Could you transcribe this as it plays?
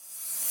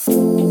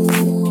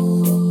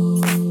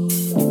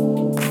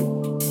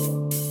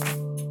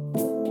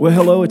Well,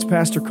 hello, it's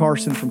Pastor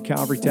Carson from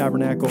Calvary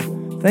Tabernacle.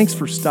 Thanks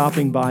for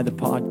stopping by the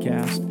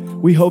podcast.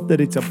 We hope that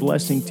it's a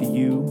blessing to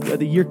you,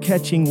 whether you're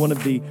catching one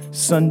of the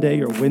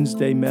Sunday or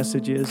Wednesday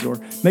messages,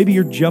 or maybe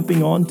you're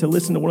jumping on to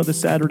listen to one of the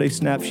Saturday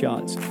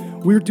snapshots.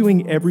 We're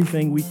doing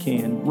everything we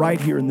can right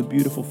here in the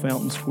beautiful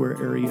Fountain Square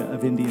area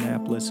of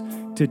Indianapolis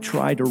to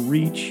try to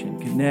reach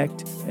and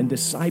connect and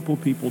disciple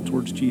people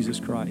towards Jesus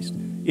Christ.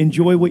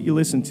 Enjoy what you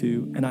listen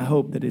to, and I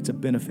hope that it's a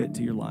benefit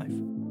to your life.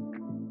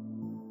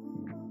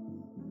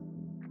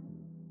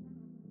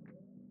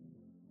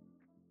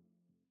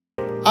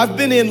 I've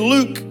been in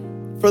Luke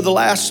for the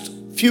last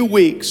few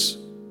weeks,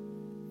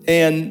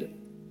 and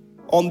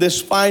on this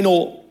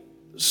final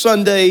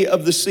Sunday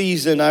of the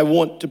season, I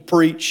want to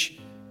preach.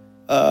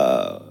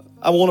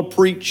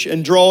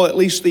 And draw at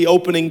least the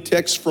opening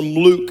text from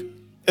Luke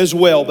as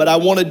well, but I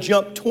want to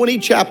jump 20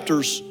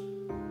 chapters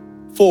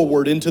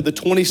forward into the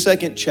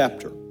 22nd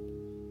chapter,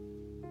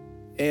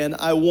 and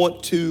I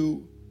want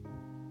to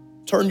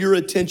turn your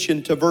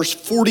attention to verse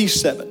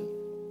 47.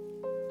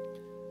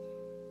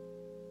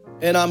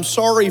 And I'm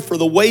sorry for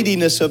the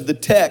weightiness of the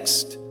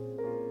text,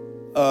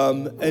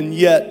 and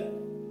yet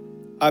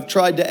I've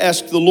tried to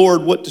ask the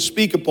Lord what to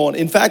speak upon.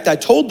 In fact, I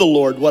told the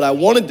Lord what I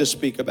wanted to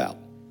speak about.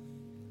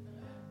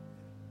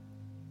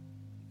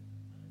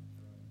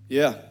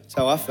 Yeah, that's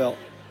how I felt.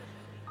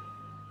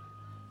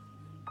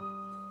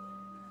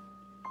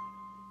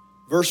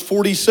 Verse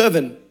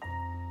 47.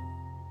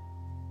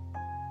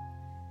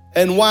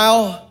 And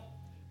while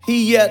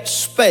he yet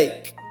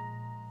spake,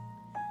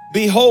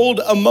 behold,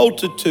 a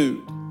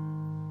multitude,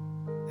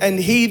 and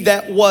he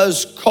that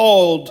was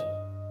called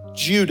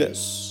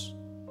Judas,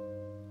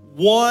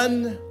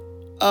 one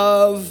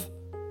of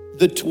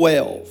the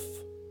 12.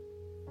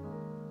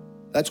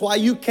 That's why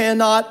you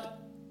cannot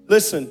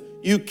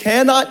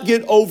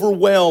get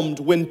overwhelmed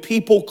when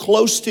people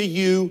close to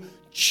you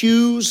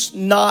choose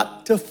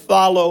not to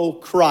follow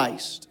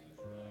Christ.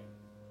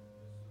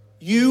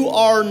 You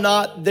are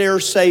not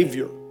their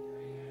Savior.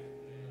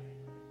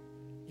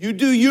 You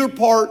do your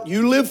part,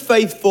 you live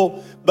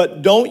faithful,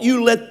 but don't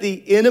you let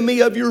the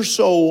enemy of your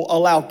soul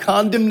allow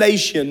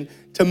condemnation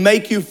to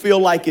make you feel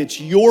like it's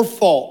your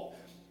fault.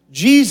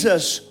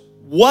 Jesus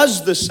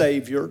was the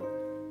Savior,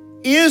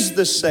 is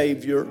the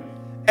Savior,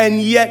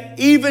 and yet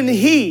even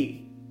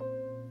he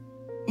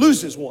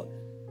loses one.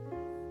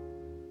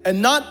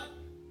 And not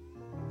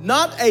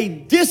a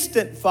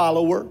distant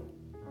follower,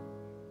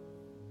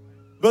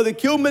 Brother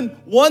Kuhlman,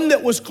 one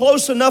that was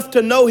close enough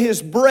to know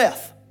his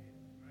breath.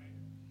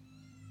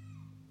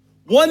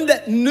 One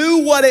that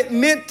knew what it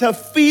meant to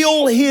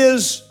feel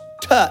his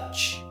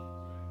touch.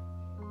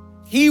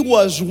 He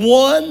was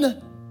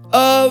one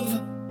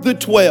of the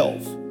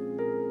 12.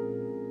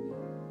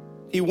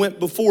 He went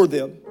before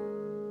them,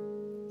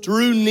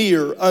 drew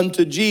near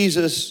unto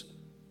Jesus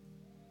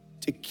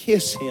to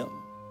kiss him.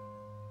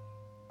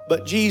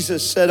 But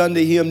Jesus said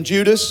unto him,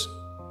 Judas,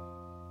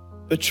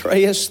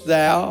 betrayest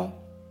thou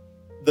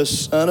the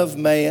Son of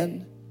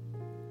Man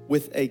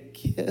with a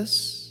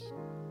kiss?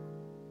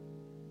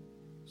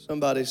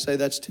 Somebody say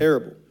that's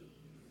terrible.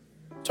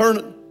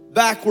 Turn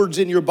backwards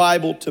in your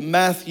Bible to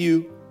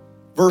Matthew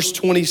verse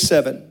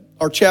 27,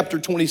 or chapter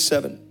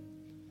 27.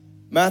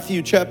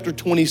 Matthew chapter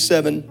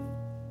 27.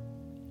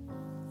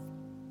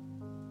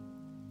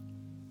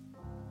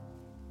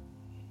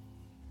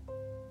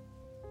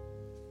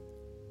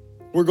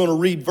 We're going to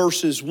read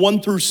verses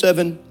 1 through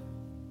 7,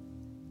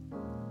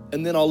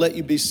 and then I'll let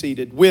you be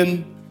seated.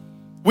 When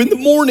the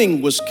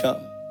morning was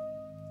come,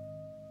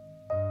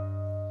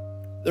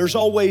 there's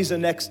always a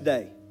next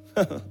day.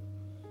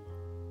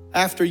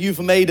 After you've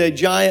made a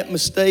giant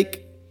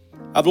mistake,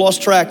 I've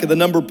lost track of the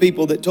number of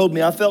people that told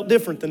me I felt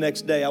different the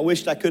next day. I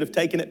wished I could have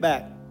taken it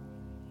back.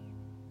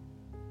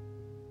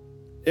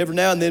 Every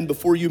now and then,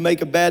 before you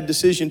make a bad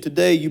decision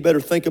today, you better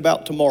think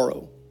about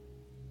tomorrow.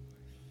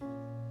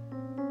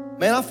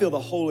 Man, I feel the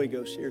Holy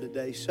Ghost here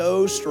today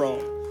so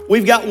strong.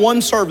 We've got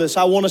one service.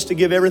 I want us to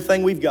give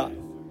everything we've got.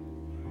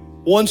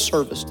 One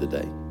service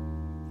today.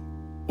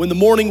 When the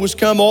morning was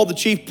come, all the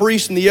chief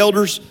priests and the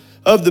elders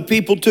of the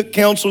people took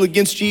counsel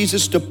against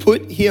Jesus to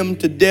put him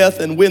to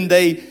death. And when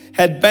they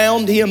had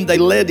bound him, they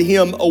led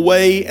him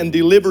away and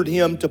delivered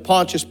him to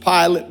Pontius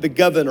Pilate, the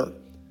governor.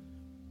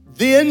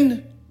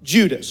 Then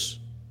Judas,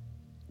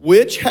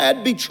 which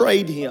had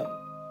betrayed him,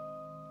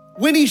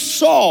 when he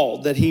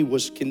saw that he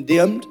was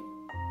condemned,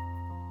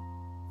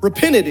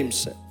 repented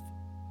himself.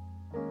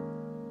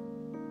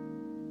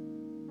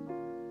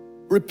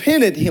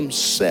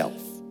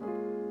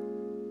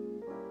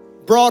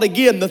 Brought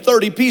again the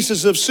 30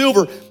 pieces of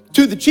silver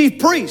to the chief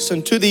priests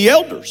and to the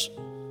elders,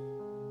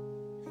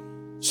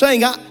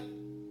 saying,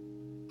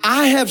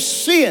 I have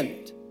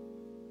sinned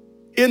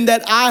in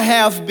that I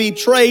have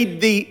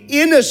betrayed the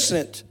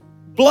innocent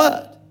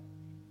blood.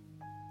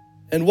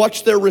 And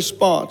watch their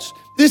response.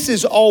 This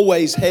is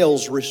always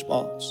hell's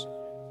response.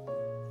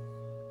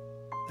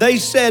 They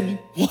said,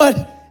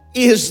 what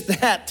is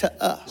that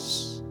to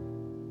us?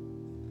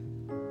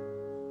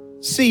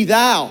 See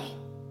thou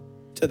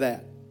to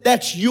that.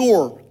 That's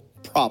your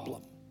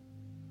problem.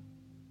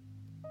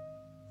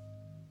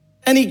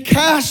 And he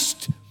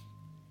cast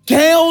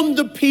down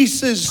the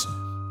pieces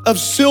of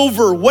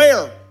silver.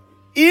 Where?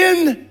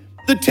 In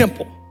the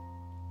temple.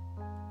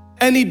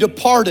 And he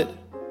departed.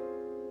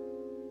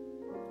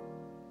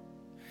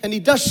 And he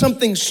does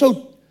something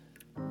so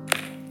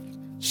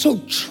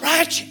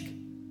tragic.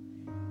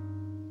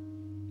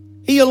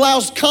 He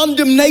allows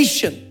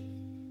condemnation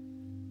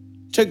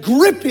to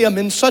grip him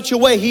in such a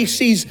way he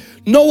sees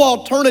no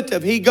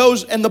alternative. He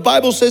goes, and the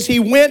Bible says he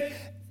went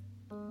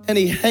and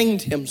he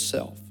hanged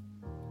himself.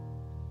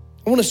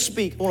 I want to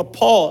speak. I want to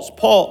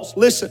pause.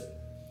 Listen,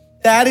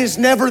 that is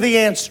never the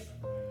answer.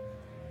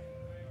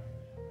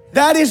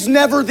 That is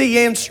never the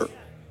answer.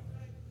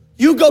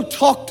 You go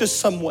talk to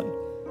someone.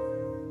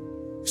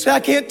 Say, I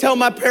can't tell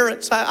my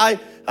parents. I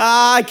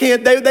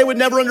can't. They would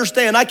never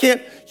understand. I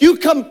can't. You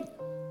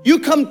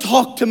come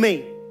talk to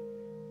me.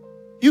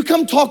 You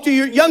come talk to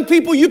your young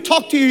people. You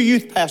talk to your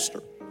youth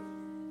pastor.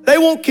 They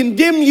won't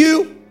condemn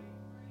you.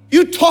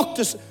 You talk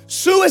to.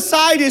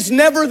 Suicide is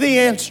never the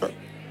answer.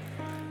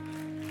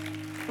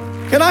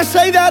 Can I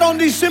say that on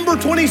December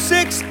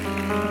 26th?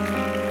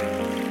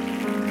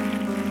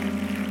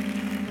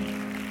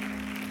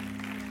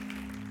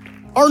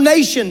 Our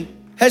nation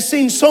has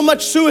seen so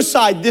much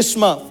suicide this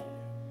month.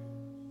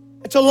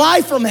 It's a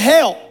lie from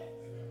hell.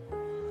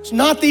 It's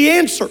not the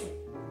answer.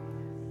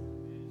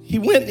 He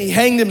went and he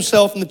hanged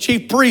himself, and the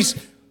chief priests,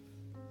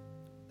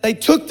 they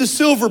took the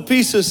silver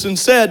pieces and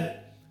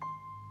said,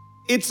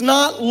 it's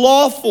not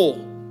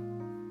lawful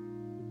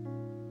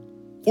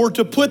for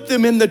to put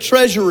them in the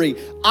treasury.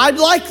 I'd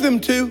like them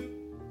to.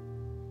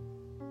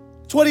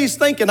 That's what he's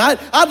thinking.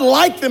 I'd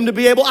like them to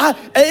be able,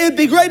 it'd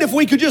be great if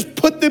we could just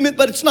put them in,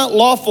 but it's not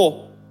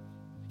lawful.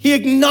 He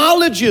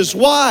acknowledges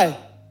why?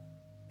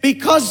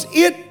 Because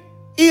it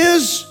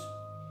is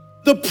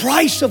the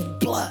price of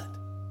blood.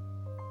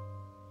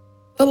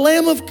 The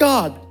Lamb of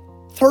God,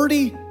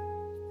 30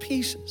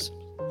 pieces.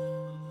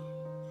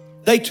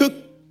 They took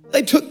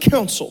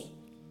counsel.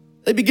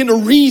 They began to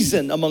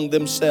reason among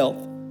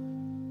themselves.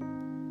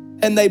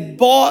 And they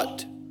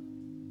bought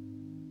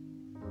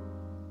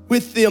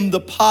with them the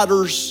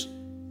potter's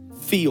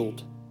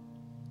field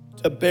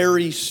to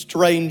bury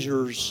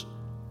strangers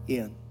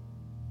in.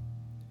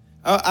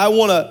 I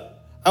want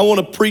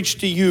to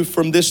preach to you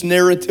from this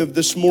narrative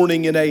this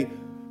morning in a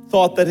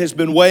thought that has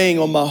been weighing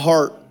on my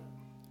heart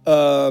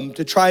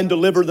to try and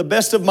deliver the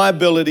best of my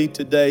ability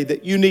today,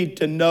 that you need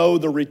to know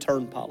the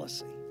return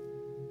policy.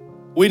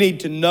 We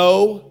need to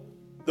know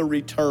the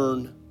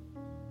return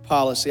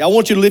policy. I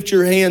want you to lift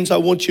your hands. I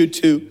want you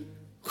to,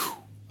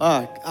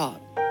 my God.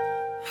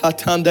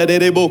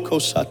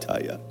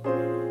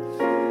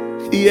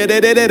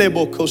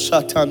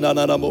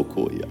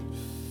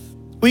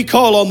 We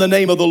call on the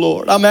name of the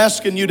Lord. I'm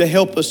asking you to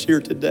help us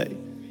here today.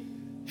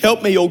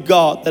 Help me, oh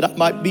God, that I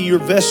might be your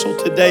vessel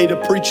today to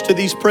preach to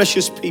these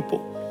precious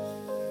people.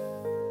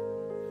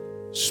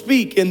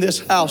 Speak in this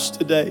house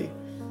today.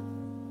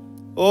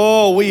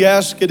 Oh, we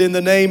ask it in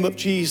the name of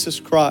Jesus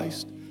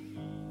Christ.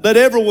 Let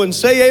everyone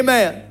say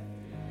amen.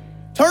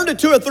 Turn to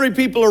 2 or 3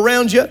 people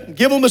around you,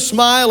 give them a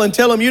smile and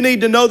tell them you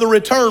need to know the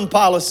return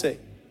policy.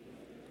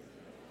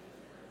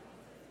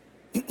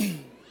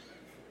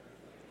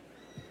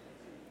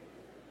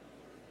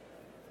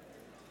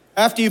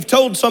 After you've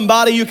told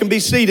somebody, you can be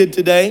seated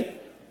today.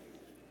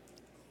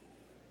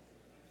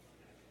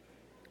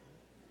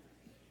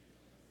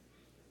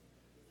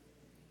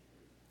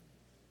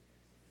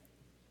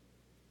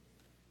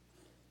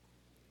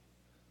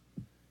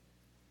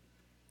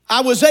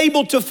 I was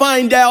able to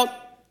find out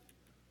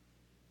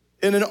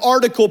in an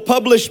article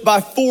published by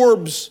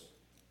Forbes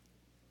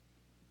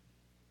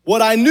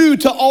what I knew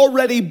to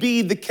already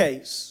be the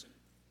case.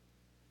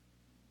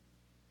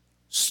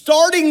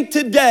 Starting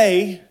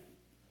today,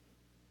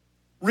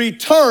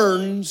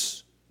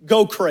 returns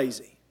go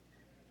crazy.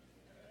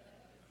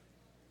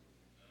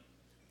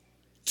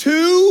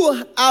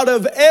 2 out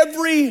of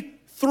every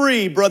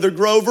 3, Brother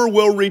Grover,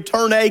 will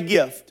return a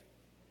gift.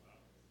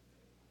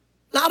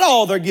 Not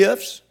all their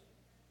gifts,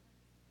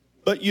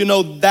 but you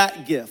know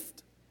that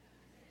gift.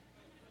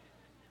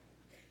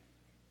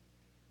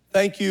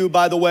 Thank you,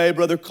 by the way,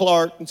 Brother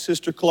Clark and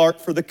Sister Clark,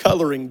 for the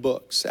coloring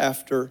books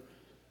after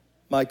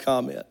my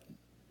comment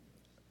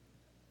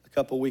a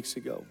couple weeks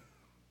ago.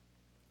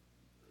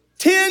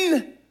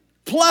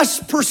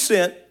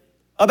 10+%,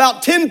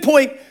 about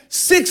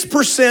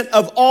 10.6%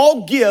 of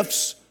all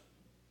gifts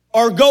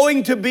are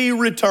going to be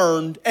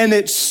returned, and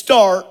it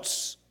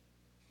starts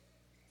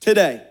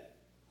today.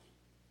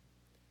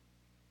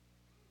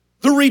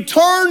 The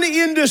return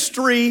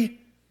industry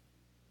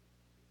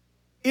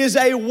is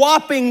a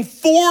whopping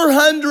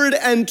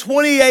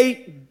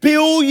 $428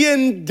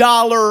 billion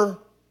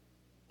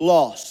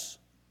loss.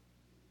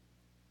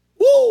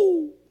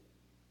 Woo!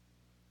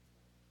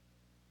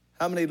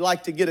 How many would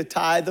like to get a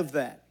tithe of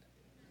that?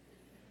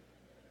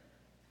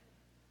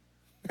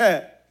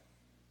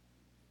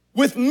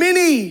 With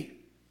many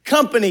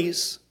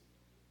companies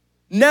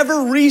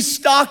never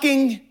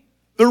restocking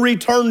the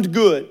returned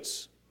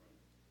goods,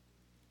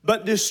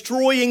 but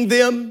destroying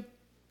them,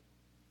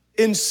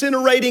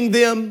 incinerating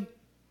them,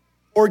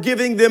 or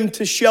giving them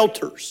to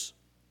shelters.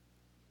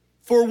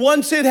 For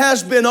once it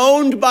has been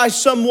owned by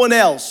someone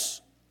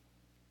else,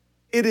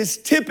 it is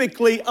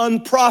typically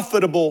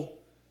unprofitable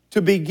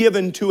to be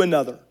given to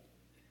another.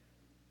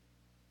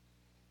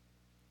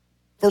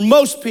 For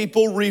most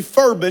people,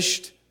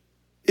 refurbished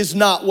is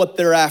not what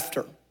they're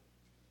after.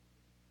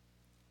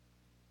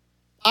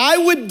 I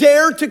would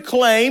dare to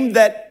claim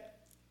that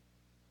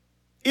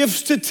if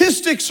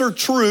statistics are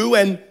true,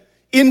 and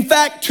in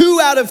fact 2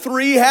 out of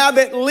 3 have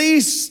at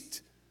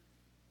least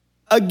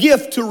a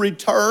gift to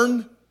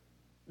return,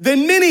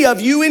 then many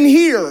of you in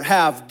here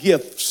have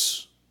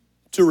gifts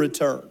to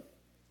return.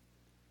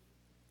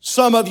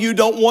 Some of you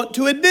don't want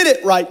to admit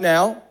it right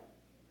now,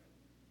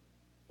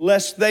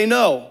 lest they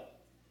know,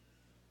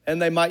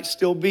 and they might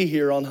still be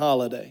here on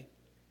holiday.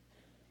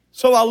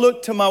 So I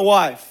look to my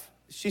wife.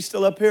 Is she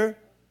still up here?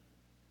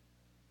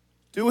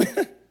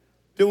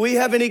 Do we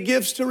have any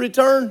gifts to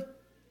return?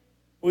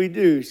 We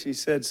do, she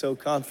said so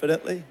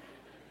confidently.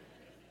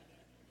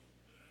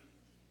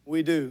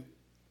 We do.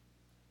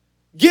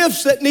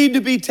 Gifts that need to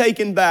be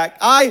taken back.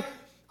 I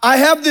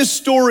have this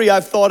story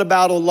I've thought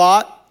about a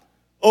lot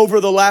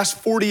over the last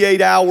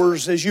 48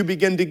 hours. As you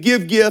begin to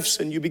give gifts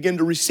and you begin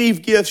to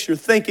receive gifts, you're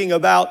thinking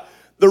about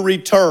the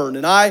return.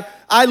 And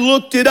I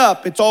looked it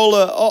up. It's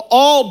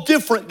all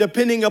different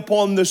depending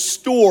upon the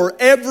store.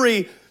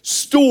 Every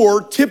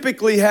store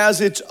typically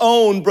has its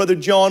own, Brother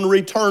John,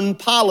 return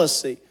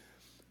policy.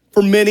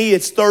 For many,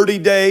 it's 30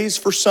 days.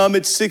 For some,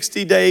 it's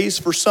 60 days.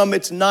 For some,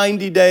 it's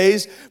 90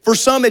 days. For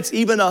some, it's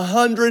even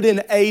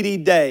 180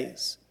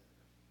 days.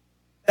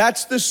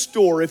 That's the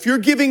store. If you're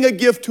giving a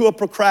gift to a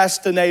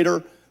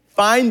procrastinator,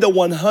 find the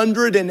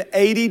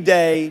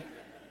 180-day.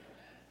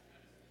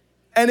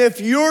 And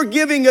if you're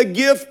giving a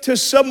gift to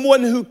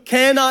someone who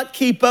cannot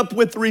keep up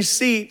with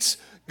receipts,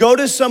 go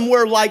to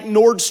somewhere like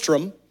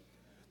Nordstrom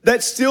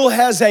that still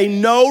has a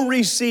no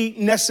receipt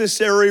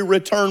necessary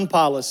return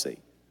policy.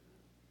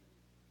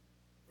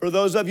 For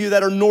those of you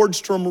that are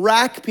Nordstrom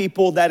Rack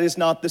people, that is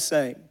not the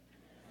same.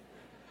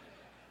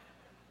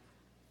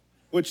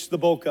 Which the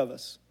bulk of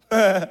us.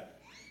 But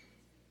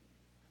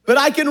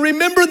I can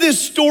remember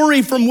this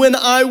story from when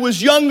I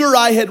was younger.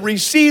 I had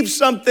received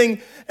something,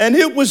 and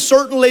it was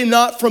certainly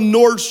not from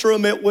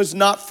Nordstrom. It was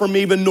not from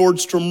even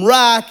Nordstrom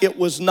Rack. It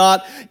was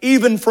not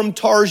even from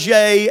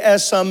Target,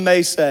 as some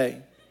may say.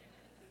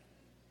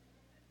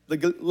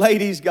 The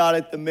ladies got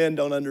it, the men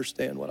don't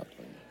understand what I'm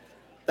talking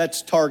about.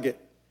 That's Target.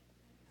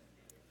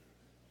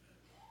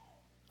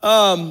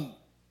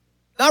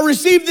 I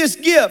received this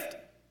gift,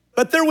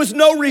 but there was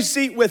no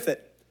receipt with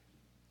it.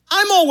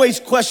 I'm always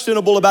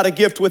questionable about a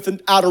gift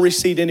without a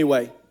receipt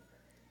anyway.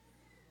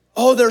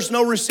 Oh, there's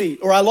no receipt,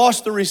 or I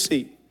lost the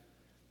receipt.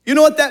 You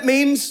know what that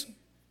means?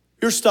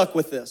 You're stuck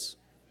with this.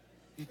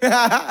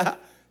 That's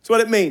what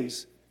it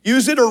means.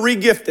 Use it or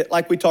re-gift it,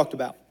 like we talked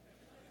about.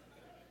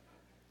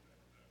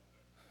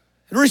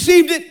 I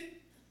received it,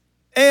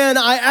 and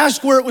I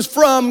asked where it was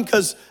from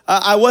because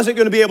I wasn't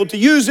going to be able to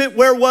use it.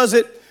 Where was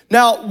it?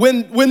 Now,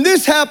 when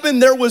this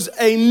happened, there was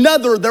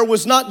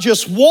not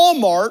just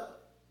Walmart,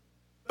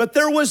 but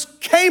there was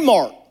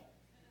Kmart.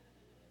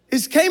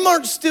 Is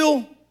Kmart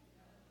still?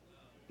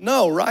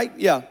 No, right?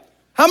 Yeah.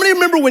 How many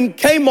remember when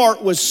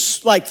Kmart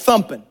was like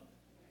thumping?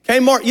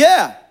 Kmart,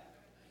 yeah.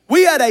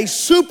 We had a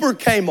super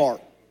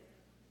Kmart.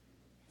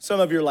 Some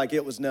of you are like,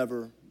 it was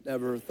never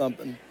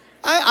thumping.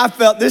 I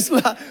felt this,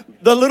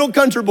 the little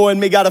country boy in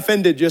me got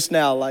offended just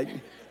now. Like,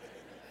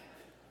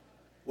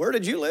 where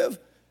did you live?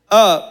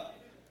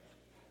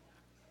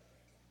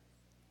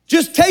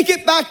 Just take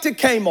it back to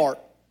Kmart.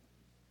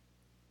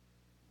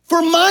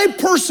 For my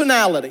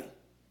personality,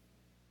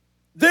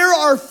 there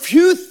are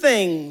few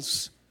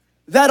things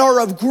that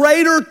are of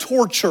greater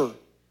torture,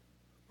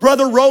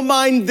 Brother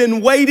Romine,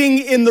 than waiting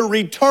in the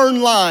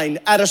return line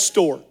at a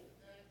store.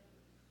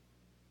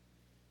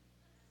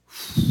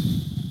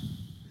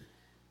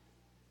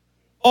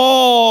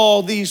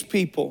 All these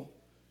people.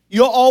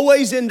 You'll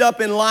always end up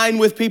in line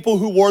with people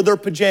who wore their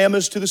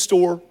pajamas to the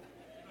store.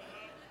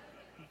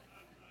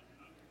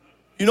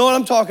 You know what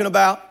I'm talking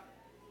about?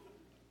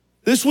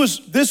 This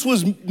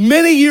was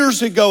many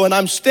years ago, and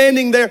I'm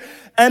standing there,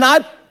 and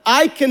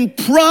I can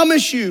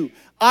promise you,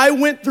 I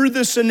went through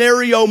this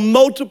scenario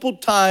multiple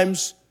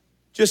times.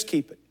 Just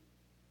keep it.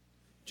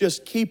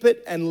 Just keep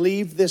it and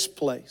leave this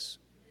place.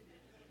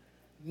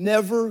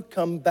 Never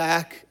come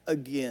back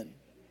again.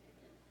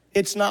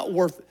 It's not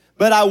worth it.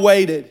 But I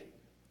waited,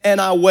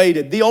 and I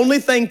waited. The only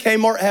thing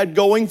Kmart had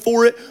going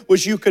for it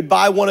was you could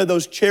buy one of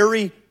those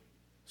cherry,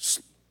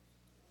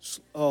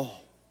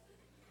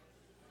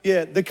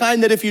 yeah, the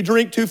kind that if you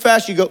drink too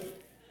fast, you go.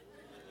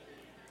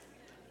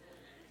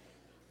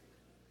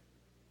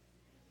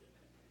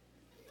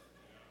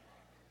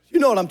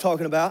 You know what I'm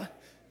talking about.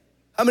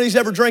 How many's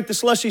ever drank the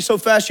slushy so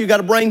fast you got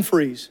a brain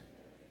freeze?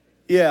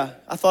 Yeah,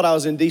 I thought I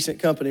was in decent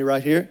company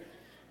right here.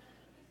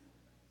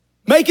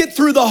 Make it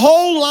through the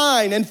whole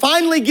line and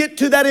finally get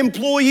to that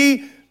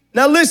employee.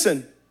 Now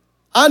listen,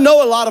 I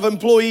know a lot of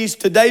employees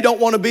today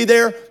don't want to be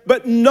there,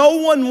 but no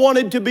one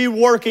wanted to be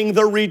working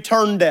the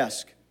return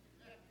desk.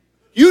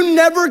 You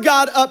never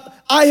got up.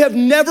 I have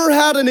never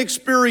had an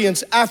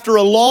experience after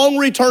a long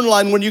return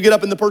line when you get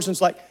up and the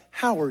person's like,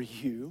 how are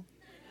you?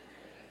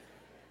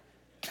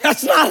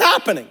 That's not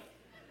happening.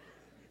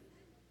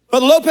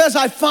 But Lopez,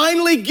 I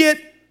finally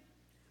get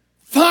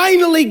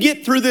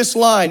through this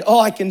line. Oh,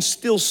 I can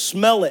still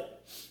smell it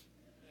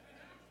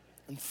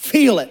and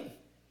feel it.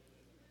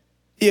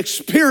 The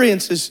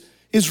experience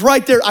is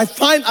right there.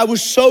 I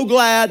was so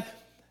glad,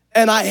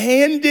 and I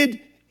handed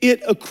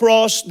it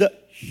across the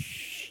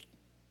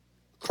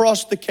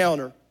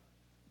counter.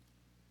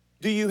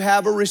 Do you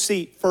have a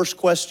receipt? First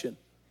question.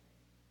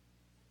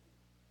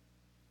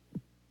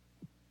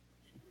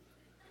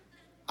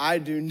 I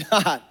do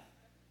not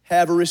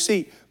have a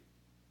receipt.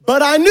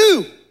 But I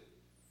knew,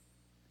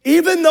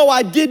 even though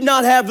I did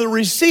not have the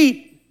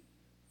receipt,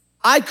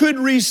 I could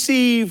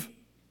receive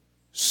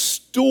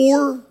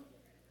store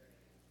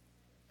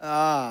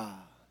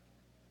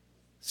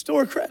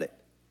credit.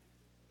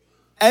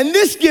 And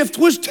this gift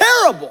was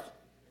terrible.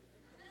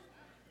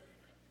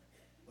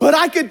 But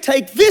I could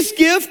take this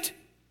gift,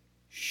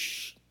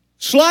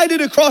 slide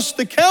it across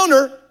the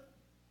counter,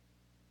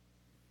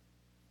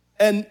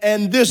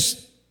 and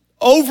this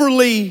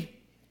overly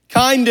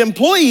kind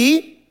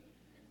employee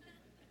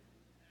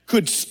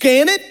could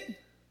scan it,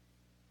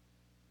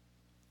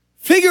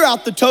 figure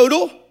out the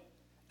total,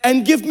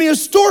 and give me a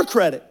store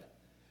credit.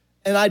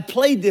 And I'd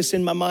played this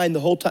in my mind the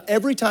whole time.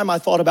 Every time I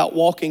thought about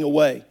walking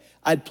away,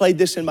 I'd played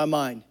this in my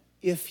mind.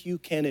 If you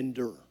can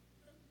endure.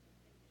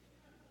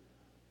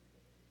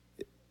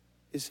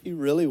 Is he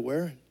really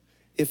wearing?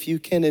 If you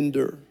can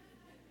endure.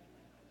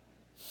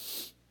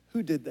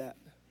 Who did that?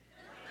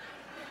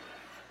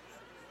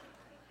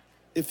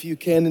 If you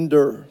can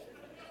endure.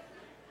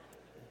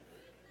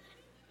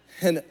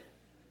 And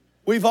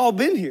we've all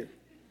been here.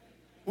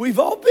 We've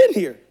all been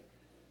here.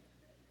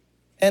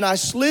 And I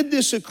slid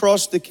this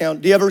across the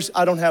counter.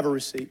 I don't have a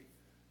receipt.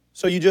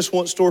 So you just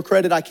want store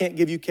credit? I can't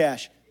give you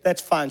cash.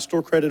 That's fine.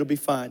 Store credit will be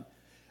fine.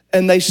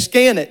 And they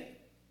scan it.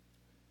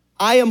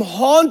 I am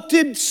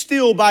haunted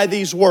still by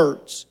these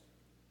words.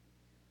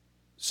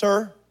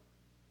 Sir,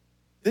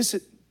 this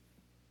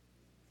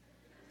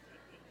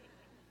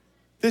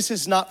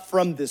is not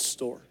from this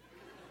store.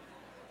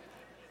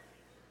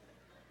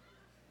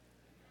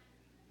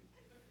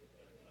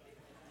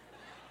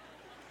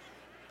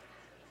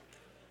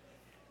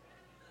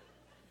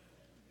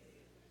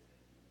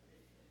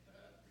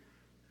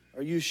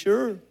 Are you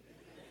sure?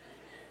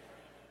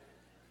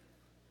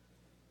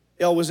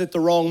 Y'all was at the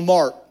wrong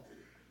mark.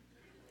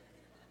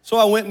 So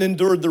I went and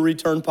endured the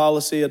return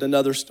policy at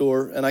another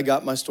store, and I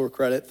got my store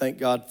credit. Thank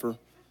God for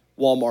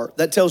Walmart.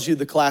 That tells you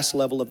the class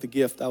level of the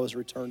gift I was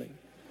returning.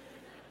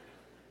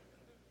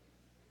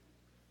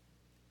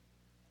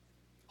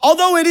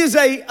 Although it is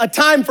a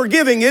time for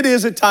giving, it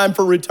is a time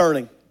for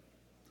returning.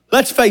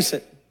 Let's face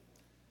it.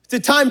 It's a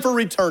time for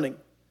returning.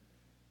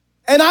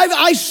 And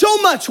I so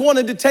much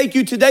wanted to take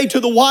you today to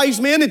the wise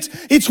men.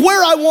 It's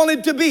where I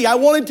wanted to be. I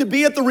wanted to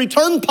be at the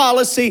return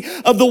policy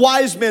of the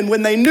wise men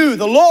when they knew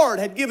the Lord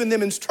had given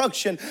them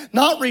instruction,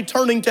 not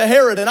returning to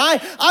Herod. And I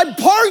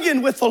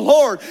bargained with the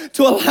Lord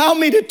to allow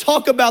me to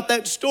talk about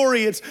that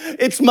story.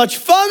 It's much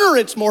funner,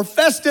 it's more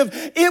festive.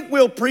 It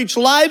will preach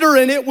lighter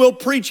and it will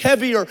preach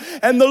heavier.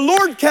 And the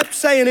Lord kept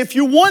saying, if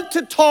you want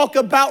to talk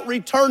about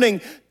returning,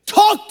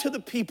 talk to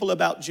the people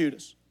about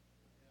Judas.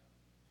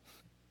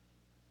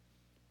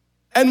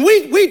 And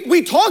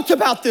we talked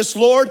about this,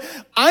 Lord.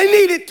 I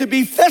need it to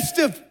be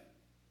festive.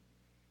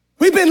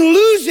 We've been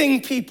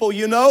losing people,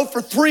 for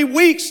 3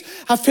 weeks.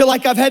 I feel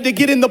like I've had to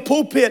get in the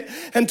pulpit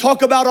and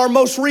talk about our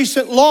most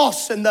recent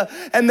loss and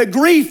the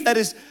grief that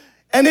is.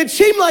 And it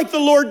seemed like the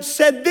Lord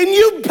said, then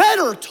you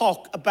better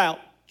talk about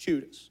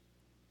Judas.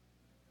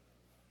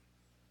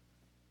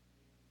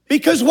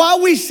 Because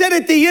while we sit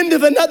at the end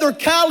of another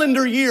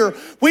calendar year,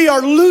 we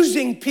are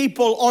losing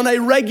people on a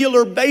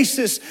regular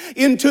basis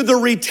into the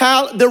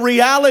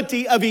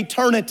reality of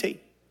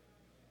eternity.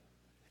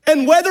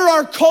 And whether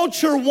our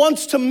culture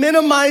wants to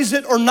minimize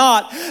it or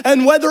not,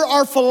 and whether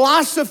our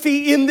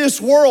philosophy in this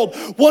world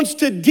wants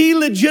to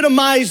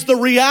delegitimize the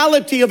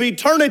reality of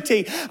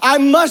eternity, I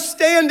must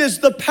stand as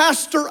the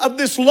pastor of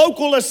this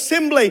local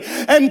assembly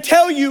and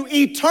tell you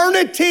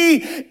eternity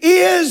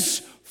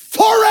is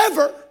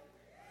forever.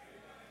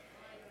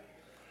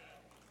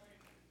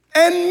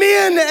 And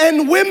men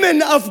and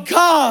women of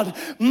God,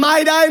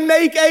 might I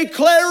make a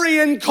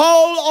clarion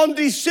call on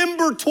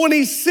December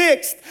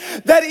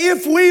 26th that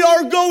if we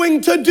are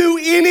going to do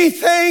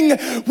anything,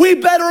 we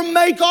better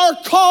make our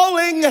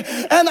calling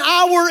and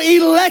our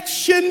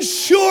election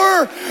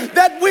sure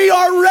that we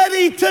are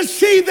ready to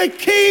see the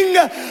King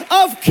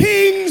of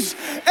Kings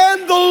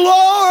and the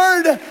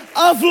Lord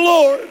of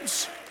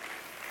Lords.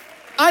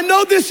 I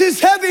know this is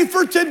heavy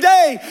for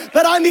today,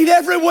 but I need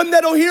everyone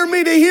that'll hear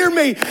me to hear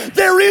me.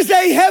 There is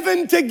a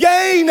heaven to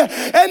gain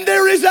and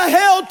there is a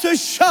hell to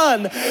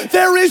shun.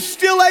 There is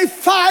still a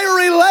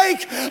fiery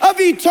lake of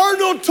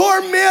eternal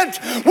torment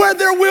where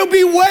there will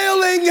be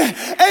wailing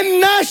and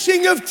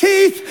gnashing of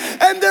teeth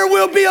and there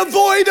will be a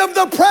void of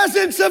the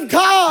presence of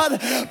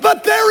God.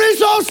 But there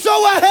is also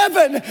a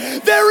heaven.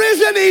 There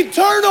is an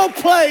eternal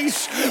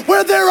place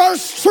where there are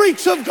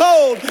streets of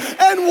gold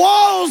and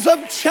walls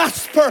of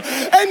jasper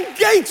and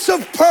gates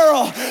of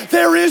pearl.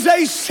 There is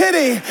a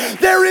city.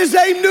 There is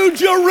a new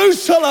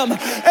Jerusalem,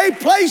 a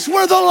place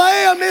where the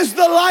Lamb is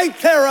the light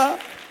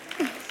thereof.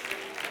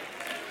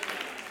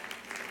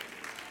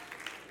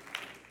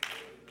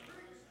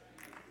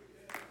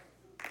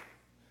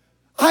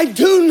 I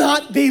do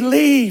not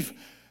believe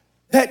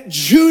that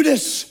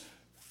Judas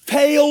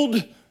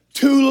failed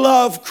to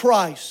love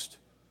Christ.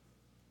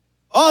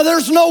 Oh,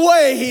 there's no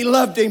way he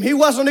loved him. He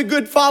wasn't a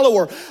good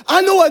follower.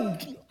 I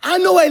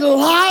know a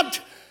lot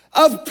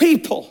of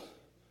people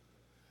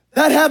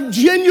that have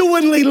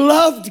genuinely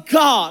loved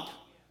God.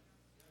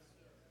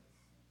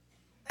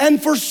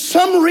 And for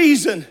some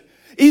reason,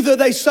 either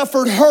they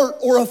suffered hurt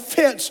or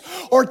offense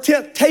or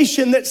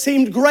temptation that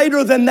seemed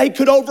greater than they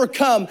could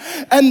overcome.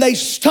 And they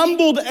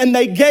stumbled and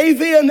they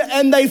gave in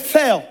and they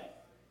fell.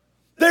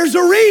 There's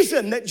a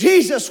reason that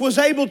Jesus was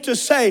able to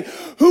say,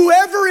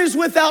 whoever is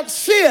without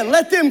sin,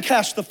 let them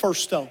cast the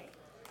first stone.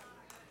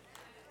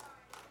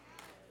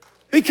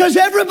 Because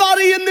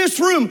everybody in this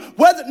room,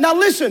 now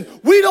listen,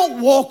 we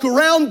don't walk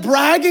around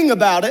bragging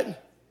about it.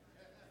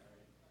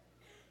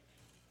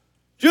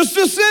 Just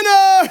a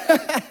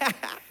sinner.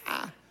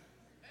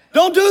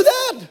 Don't do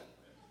that.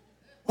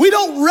 We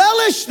don't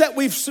relish that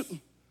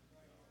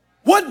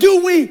what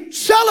do we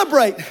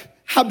celebrate?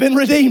 I've been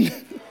redeemed.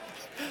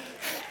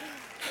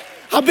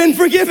 I've been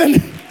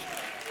forgiven.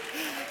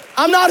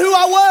 I'm not who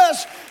I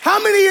was.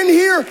 How many in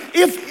here,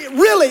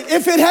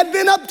 if it had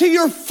been up to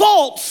your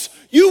faults,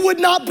 you would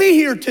not be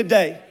here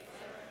today?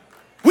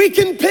 We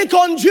can pick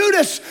on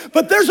Judas,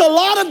 but there's a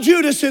lot of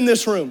Judas in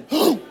this room.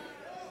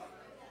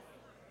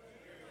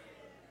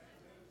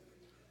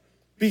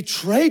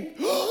 Betrayed.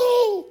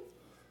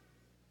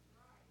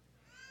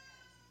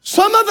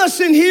 Some of us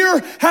in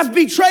here have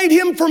betrayed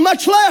him for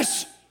much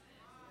less.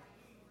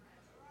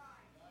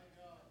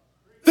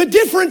 The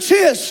difference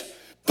is,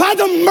 by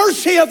the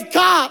mercy of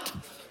God,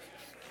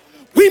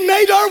 we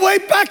made our way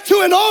back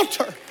to an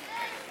altar.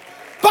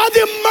 By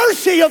the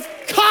mercy of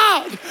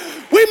God,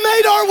 we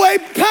made our way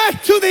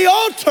back to the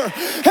altar,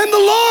 and the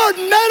Lord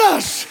met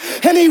us,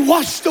 and he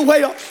washed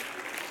away us.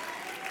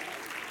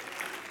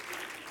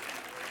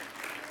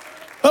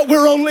 But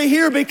we're only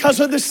here because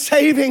of the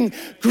saving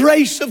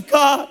grace of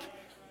God.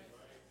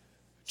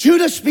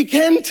 Judas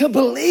began to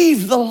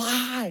believe the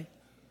lie.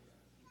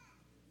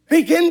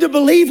 Began to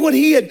believe what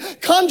he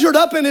had conjured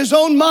up in his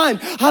own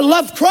mind. I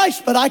love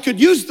Christ, but I could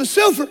use the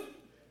silver.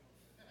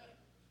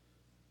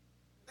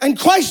 And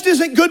Christ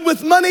isn't good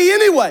with money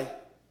anyway.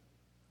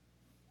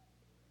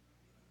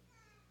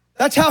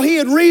 That's how he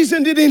had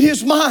reasoned it in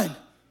his mind.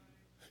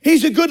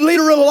 He's a good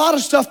leader of a lot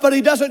of stuff, but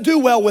he doesn't do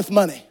well with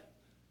money.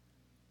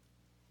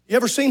 You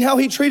ever seen how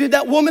he treated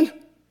that woman?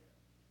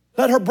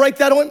 Let her break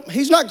that on.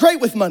 He's not great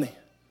with money.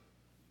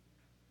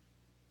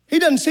 He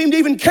doesn't seem to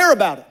even care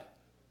about it.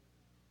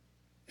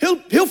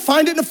 He'll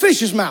find it in a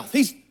fish's mouth.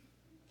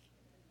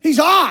 He's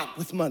odd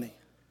with money.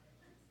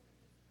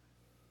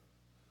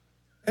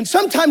 And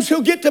sometimes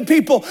he'll get to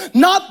people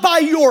not by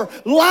your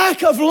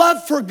lack of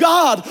love for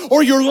God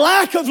or your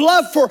lack of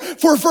love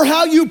for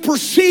how you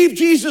perceive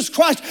Jesus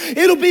Christ.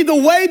 It'll be the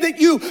way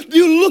that you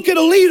look at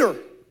a leader.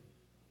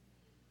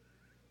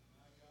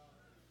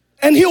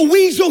 And he'll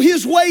weasel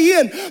his way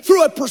in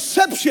through a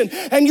perception,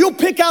 and you'll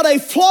pick out a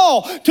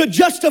flaw to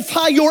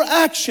justify your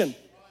action.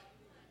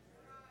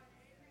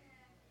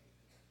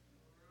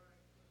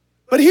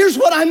 But here's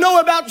what I know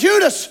about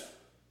Judas.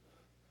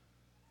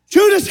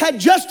 Judas had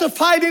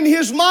justified in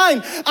his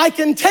mind, I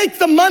can take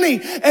the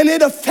money and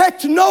it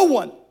affect no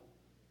one.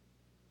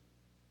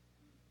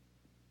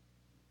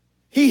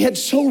 He had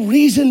so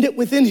reasoned it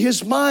within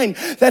his mind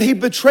that he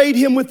betrayed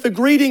him with the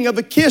greeting of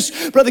a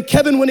kiss. Brother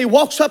Kevin, when he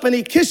walks up and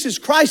he kisses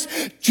Christ,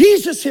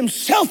 Jesus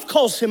himself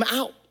calls him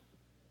out.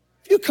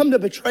 If you come to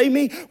betray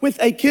me with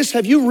a kiss,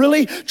 have you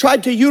really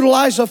tried to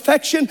utilize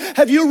affection?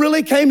 Have you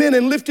really came in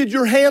and lifted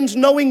your hands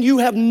knowing you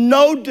have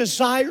no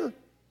desire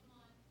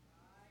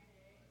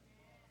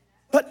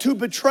but to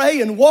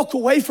betray and walk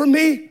away from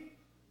me?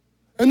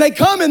 And they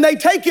come and they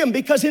take him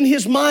because in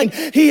his mind,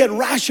 he had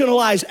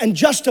rationalized and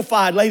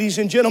justified, ladies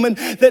and gentlemen,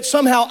 that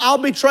somehow I'll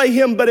betray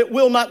him, but it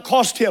will not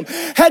cost him.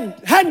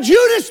 Had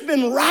Judas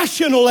been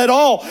rational at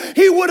all,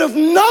 he would have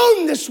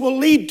known this will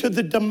lead to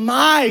the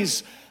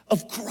demise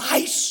of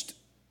Christ.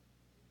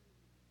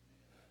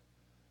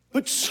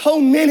 But so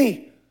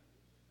many,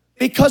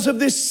 because of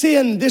this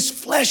sin, this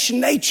flesh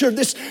nature,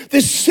 this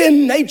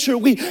sin nature,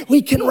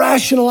 we can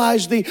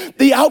rationalize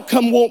the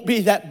outcome won't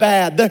be that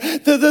bad.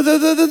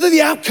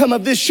 The outcome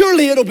of this,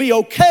 surely it'll be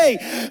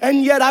okay.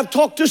 And yet I've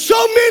talked to so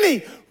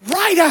many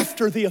right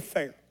after the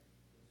affair.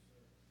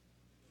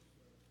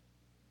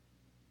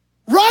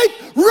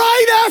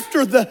 Right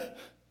after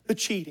the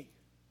cheating.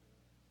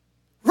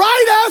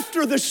 Right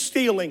after the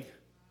stealing. You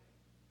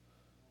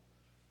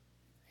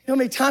know how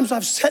many times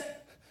I've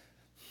sat,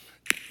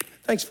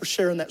 thanks for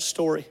sharing that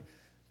story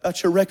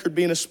about your record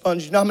being a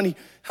sponge. You know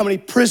how many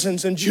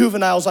prisons and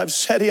juveniles I've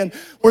sat in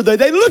where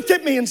they looked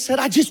at me and said,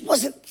 I just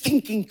wasn't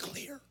thinking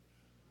clear.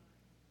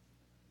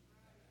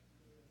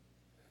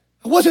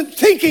 I wasn't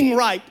thinking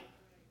right.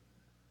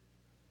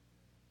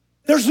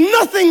 There's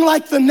nothing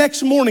like the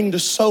next morning to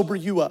sober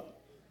you up.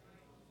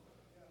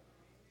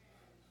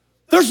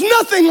 There's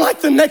nothing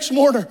like the next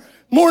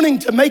morning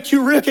to make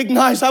you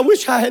recognize, I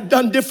wish I had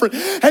done different.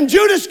 And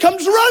Judas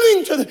comes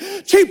running to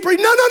the chief priest.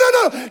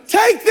 No.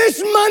 Take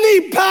this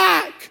money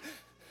back.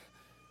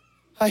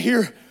 I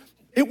hear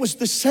it was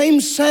the same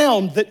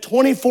sound that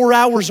 24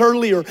 hours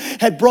earlier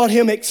had brought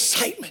him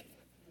excitement.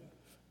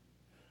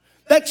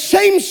 That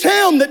same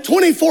sound that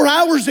 24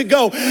 hours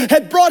ago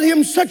had brought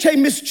him such a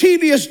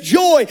mischievous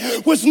joy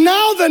was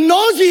now the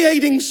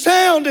nauseating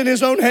sound in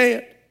his own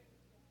hand.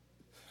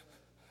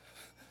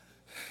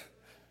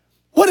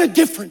 What a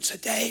difference a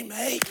day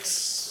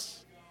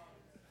makes.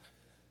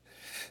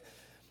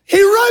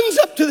 He runs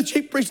up to the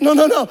chief priest. No.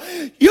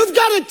 You've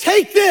got to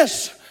take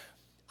this.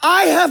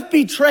 I have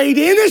betrayed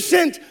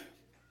innocent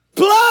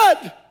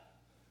blood.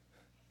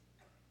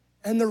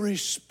 And the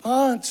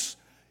response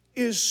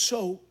is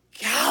so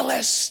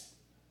callous.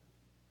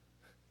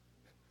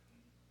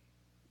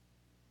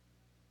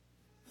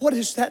 What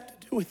has that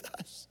to do with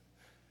us?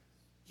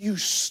 You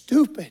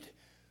stupid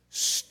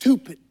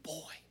boy.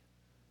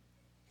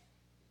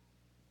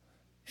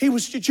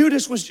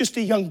 Judas was just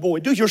a young boy.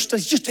 He's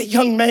just a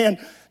young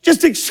man,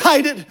 just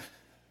excited.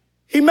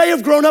 He may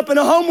have grown up in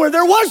a home where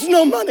there was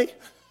no money.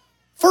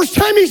 First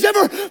time he's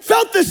ever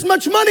felt this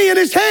much money in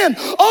his hand,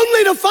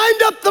 only to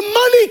find out the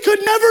money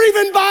could never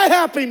even buy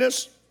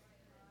happiness.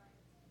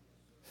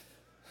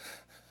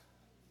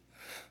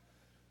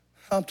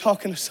 I'm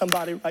talking to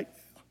somebody right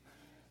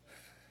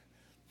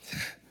now.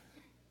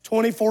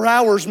 24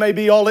 hours may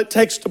be all it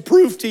takes to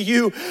prove to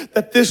you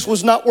that this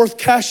was not worth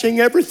cashing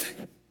everything.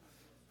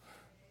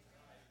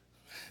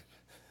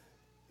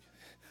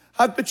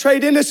 I've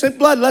betrayed innocent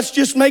blood. Let's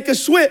just make a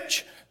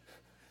switch.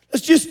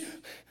 Let's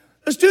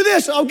do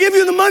this. I'll give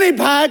you the money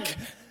back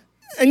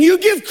and you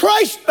give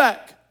Christ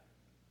back.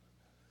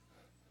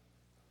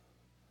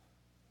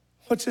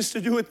 What's this to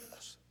do with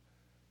us?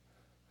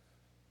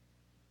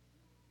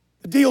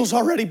 The deal's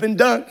already been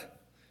done.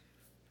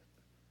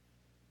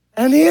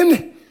 And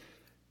in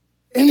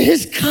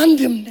his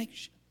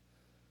condemnation,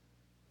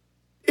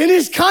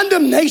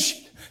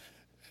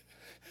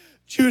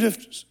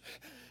 Judas,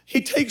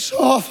 he takes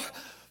off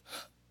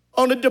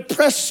on a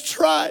depressed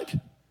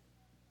stride.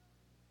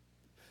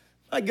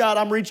 My God,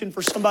 I'm reaching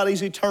for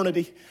somebody's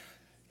eternity.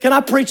 Can I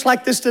preach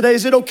like this today?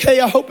 Is it okay?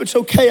 I hope it's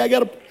okay.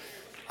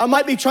 I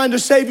might be trying to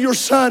save your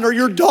son or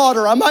your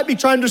daughter. I might be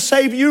trying to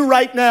save you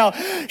right now.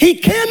 He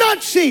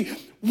cannot see.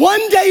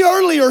 One day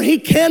earlier, he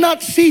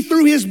cannot see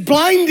through his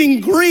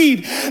blinding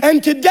greed.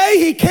 And today,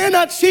 he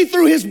cannot see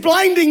through his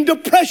blinding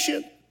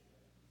depression.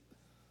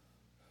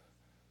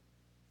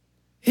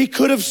 He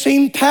could have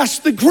seen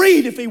past the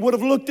greed if he would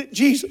have looked at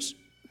Jesus.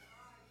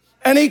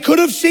 And he could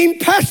have seen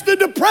past the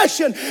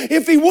depression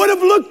if he would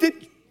have looked at.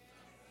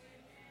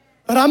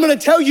 But I'm going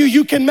to tell you,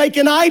 you can make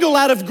an idol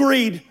out of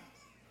greed.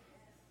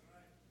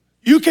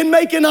 You can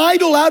make an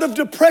idol out of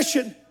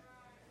depression.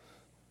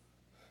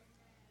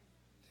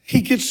 He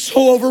gets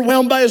so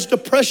overwhelmed by his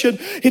depression.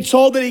 It's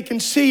all that he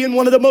can see in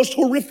one of the most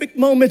horrific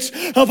moments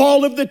of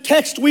all of the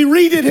text. We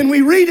read it and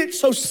we read it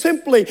so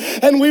simply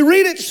and we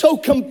read it so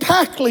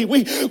compactly.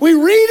 We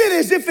read it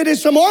as if it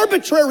is some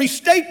arbitrary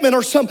statement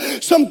or some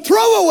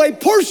throwaway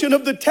portion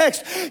of the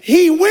text.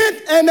 He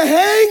went and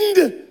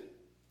hanged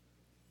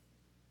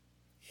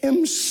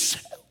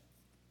himself.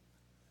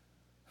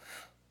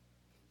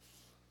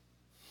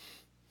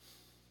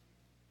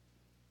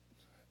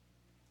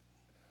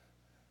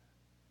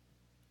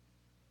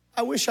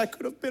 I wish I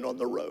could have been on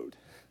the road.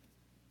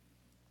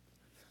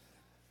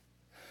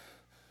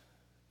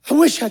 I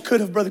wish I could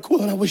have, Brother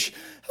Quillen. I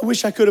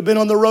wish I could have been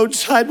on the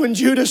roadside when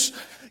Judas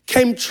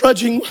came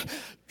trudging,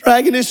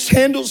 dragging his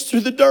sandals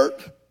through the dirt,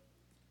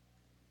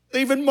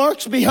 leaving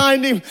marks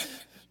behind him,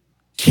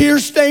 tear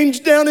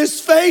stains down his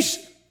face.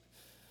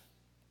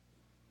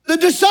 The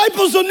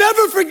disciples will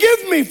never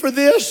forgive me for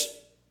this.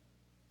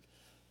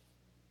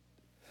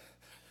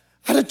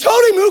 I'd have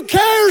told him, who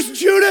cares,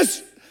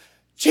 Judas?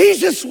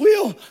 Jesus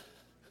will.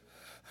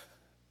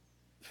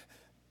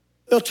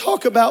 They'll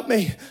talk about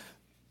me.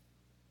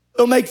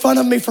 They'll make fun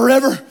of me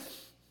forever.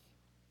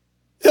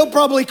 They'll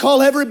probably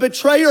call every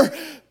betrayer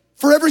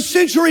for every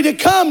century to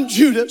come,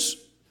 Judas.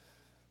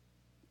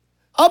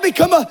 I'll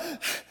become a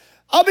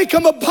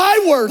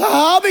byword.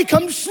 I'll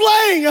become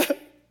slang.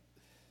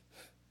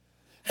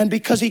 And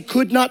because he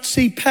could not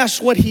see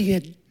past what he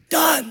had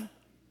done,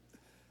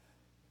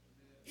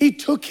 he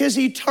took his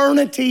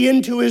eternity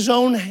into his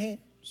own hands.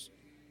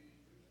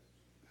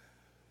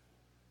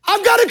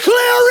 I've got a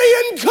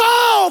clarion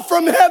call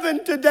from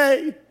heaven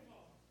today.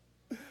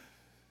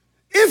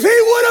 If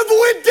he would have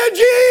went to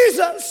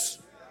Jesus,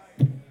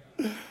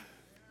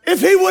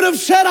 if he would have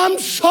said, I'm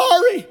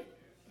sorry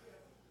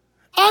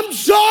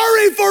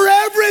for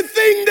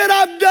everything that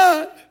I've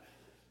done.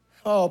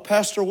 Oh,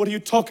 Pastor, what are you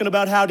talking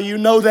about? How do you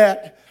know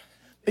that?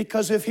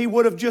 Because if he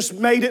would have just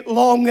made it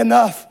long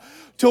enough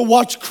to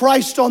watch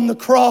Christ on the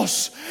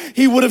cross,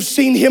 he would have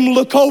seen him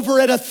look over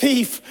at a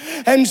thief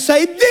and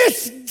say,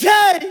 this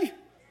day,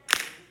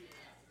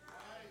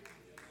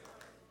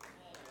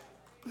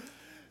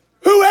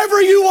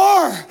 whoever you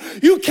are,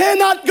 you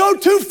cannot go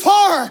too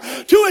far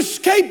to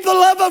escape the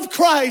love of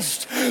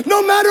Christ.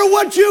 No matter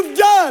what you've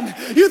done,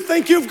 you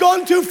think you've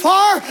gone too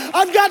far?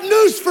 I've got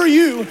news for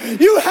you.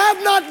 You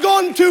have not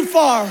gone too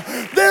far.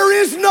 There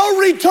is no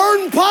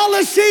return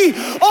policy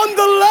on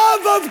the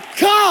love of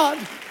God.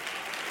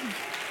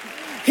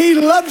 He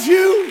loves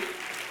you.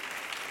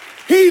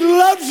 He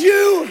loves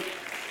you.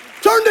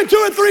 Turn to 2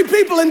 or 3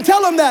 people and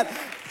tell them that.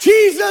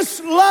 Jesus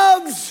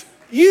loves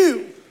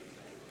you.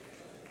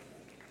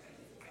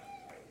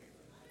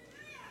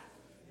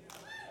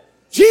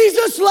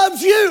 Jesus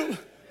loves you.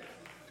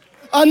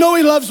 I know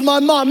he loves my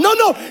mom.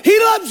 No, he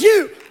loves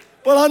you.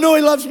 Well, I know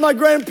he loves my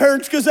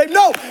grandparents because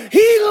no,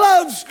 he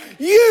loves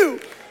you.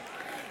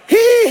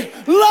 He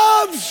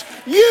loves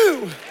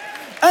you.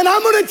 And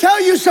I'm going to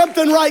tell you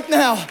something right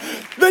now.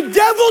 The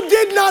devil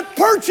did not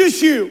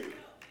purchase you.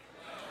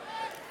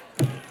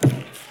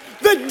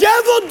 The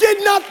devil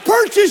did not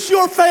purchase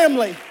your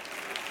family.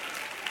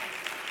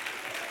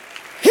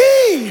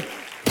 He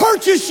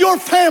purchased your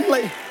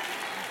family.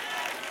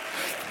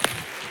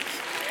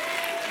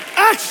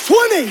 Acts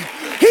 20,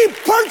 he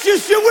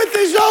purchased you with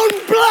his own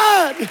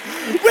blood,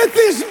 with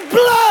his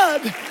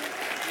blood.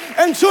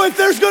 And so if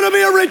there's going to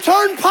be a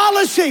return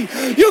policy,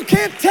 you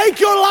can't take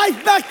your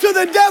life back to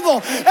the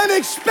devil and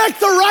expect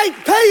the right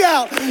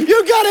payout.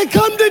 You got to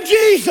come to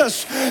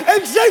Jesus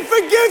and say,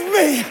 forgive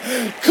me,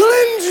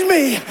 cleanse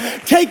me,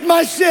 take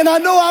my sin. I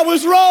know I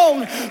was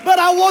wrong, but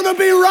I want to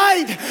be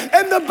right.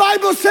 And the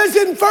Bible says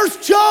in 1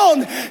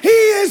 John, he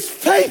is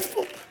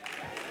faithful.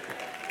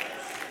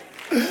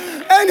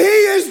 And he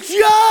is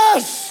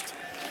just.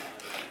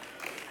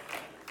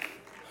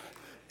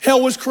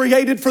 Hell was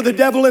created for the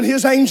devil and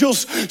his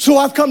angels. So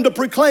I've come to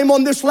proclaim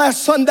on this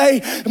last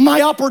Sunday,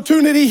 my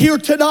opportunity here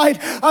tonight,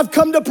 I've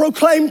come to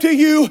proclaim to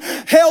you,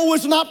 hell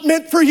was not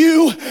meant for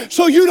you,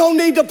 so you don't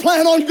need to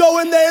plan on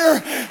going there.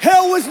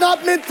 Hell was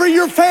not meant for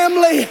your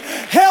family.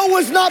 Hell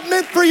was not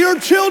meant for your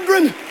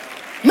children.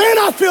 Man,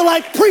 I feel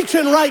like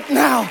preaching right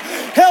now.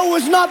 Hell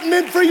was not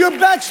meant for your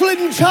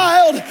backslidden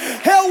child.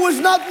 Hell was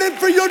not meant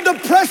for your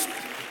depressed.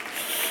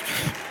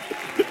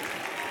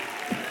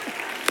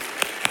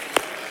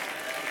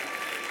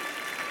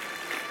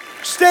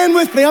 Stand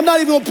with me. I'm not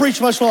even going to preach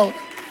much longer.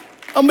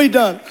 I'm going to be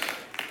done.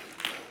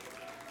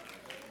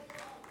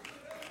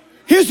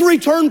 His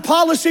return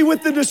policy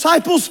with the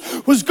disciples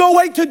was go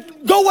wait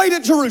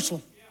at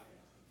Jerusalem.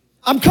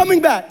 I'm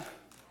coming back.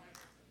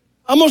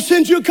 I'm going to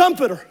send you a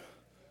comforter.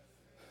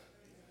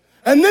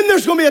 And then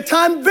there's going to be a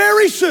time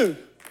very soon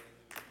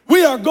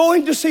we are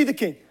going to see the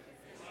King.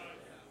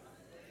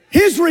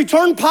 His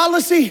return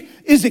policy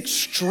is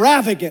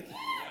extravagant.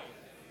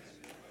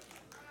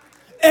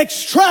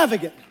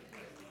 Extravagant.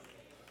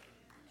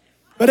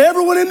 But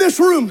everyone in this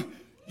room,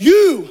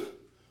 you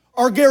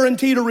are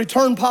guaranteed a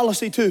return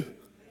policy too.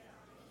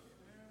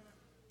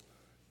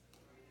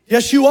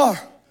 Yes, you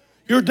are.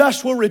 Your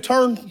dust will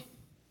return.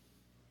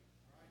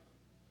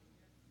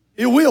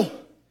 It will.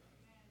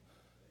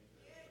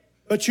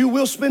 But you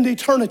will spend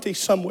eternity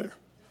somewhere.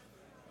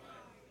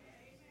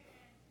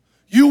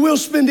 You will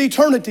spend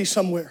eternity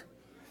somewhere.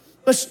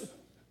 Let's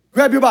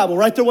grab your Bible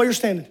right there while you're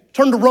standing.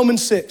 Turn to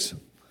Romans 6.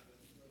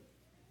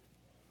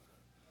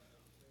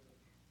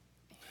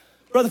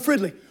 Brother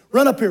Fridley,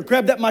 run up here.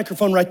 Grab that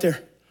microphone right there.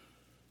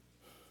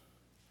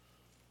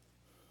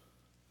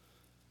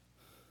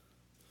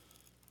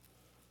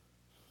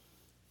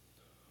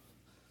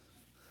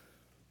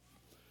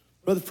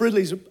 Brother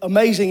Fridley's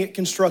amazing at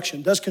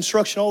construction, does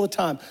construction all the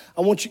time.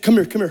 I want you, come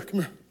here. I want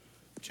you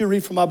to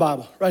read from my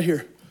Bible, right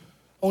here.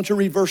 I want you to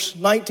read verse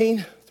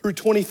 19 through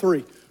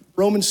 23.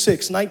 Romans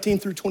 6, 19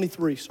 through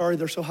 23. Sorry,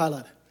 they're so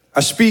highlighted. I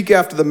speak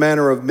after the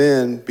manner of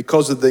men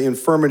because of the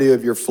infirmity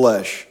of your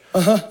flesh.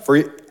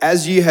 For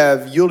as ye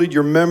have yielded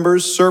your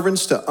members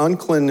servants to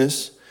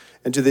uncleanness,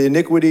 and to the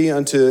iniquity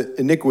unto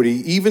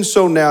iniquity, even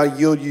so now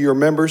yield ye your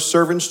members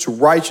servants to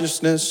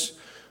righteousness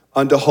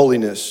unto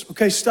holiness.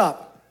 Okay,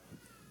 stop.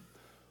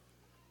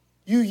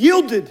 You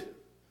yielded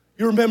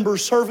your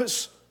members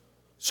servants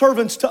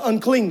to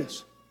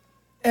uncleanness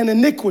and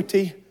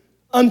iniquity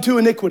unto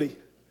iniquity.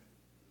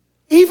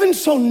 Even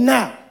so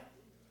now.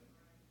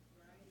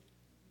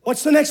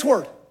 What's the next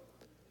word?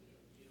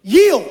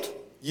 Yield.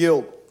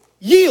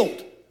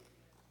 Yield.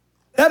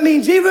 That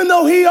means even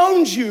though he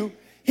owns you,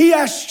 he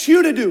asks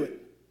you to do it.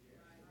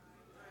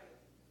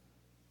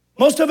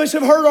 Most of us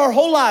have heard our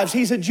whole lives,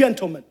 he's a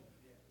gentleman.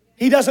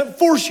 He doesn't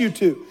force you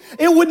to.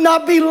 It would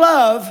not be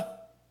love.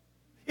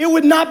 It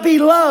would not be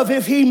love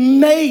if he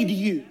made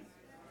you.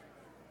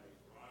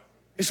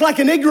 It's like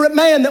an ignorant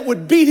man that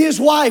would beat his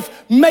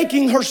wife,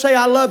 making her say,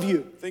 I love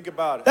you. Think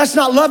about it. That's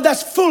not love,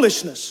 that's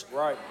foolishness.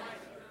 Right.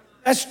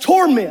 That's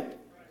torment.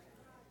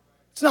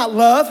 It's not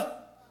love.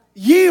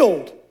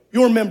 Yield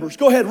your members.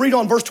 Go ahead, read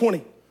on verse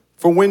 20.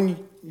 For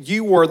when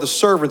you were the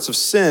servants of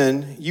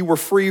sin, you were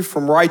free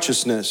from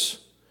righteousness.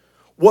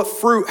 What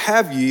fruit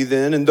have ye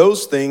then in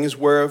those things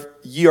whereof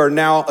ye are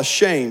now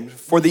ashamed?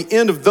 For the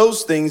end of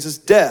those things is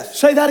death.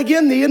 Say that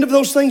again. The end of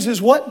those things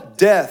is what?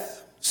 Death.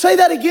 Say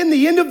that again.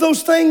 The end of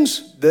those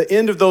things. The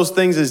end of those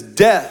things is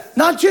death.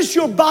 Not just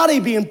your body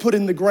being put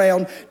in the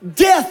ground.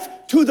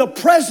 Death to the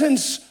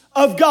presence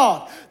of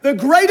God. The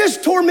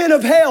greatest torment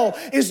of hell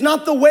is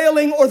not the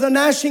wailing or the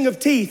gnashing of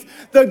teeth.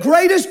 The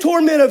greatest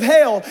torment of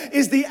hell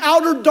is the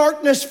outer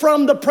darkness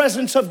from the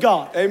presence of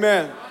God.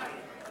 Amen.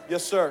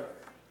 Yes, sir.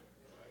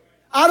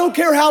 I don't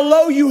care how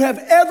low you have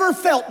ever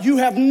felt. You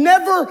have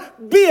never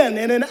been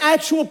in an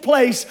actual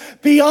place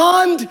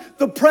beyond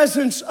the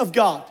presence of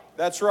God.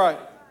 That's right.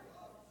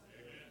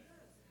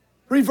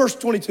 Read verse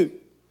 22.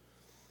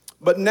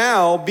 But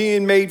now,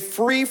 being made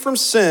free from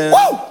sin,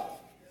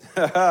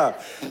 Whoa!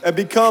 and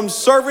become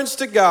servants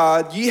to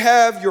God, ye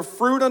have your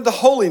fruit unto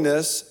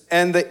holiness,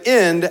 and the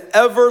end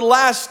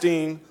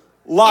everlasting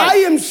life. I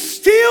am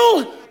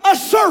still a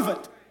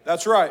servant.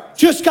 That's right.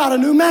 Just got a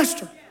new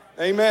master.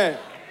 Amen.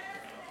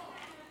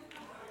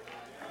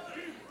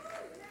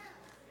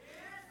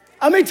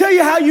 Let me tell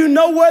you how you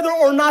know whether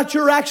or not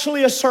you're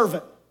actually a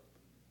servant.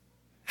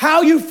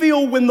 How you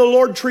feel when the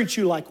Lord treats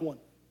you like one.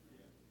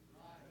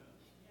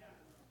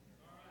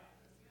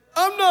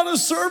 I'm not a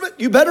servant.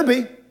 You better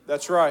be.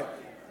 That's right.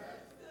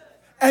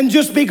 And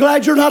just be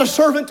glad you're not a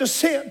servant to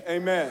sin.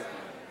 Amen.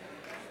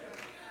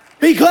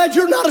 Be glad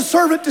you're not a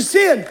servant to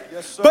sin.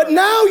 Yes, sir. But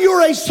now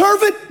you're a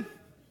servant,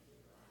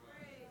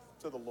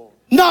 To the Lord.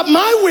 not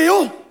my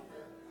will,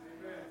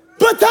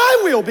 but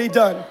thy will be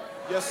done.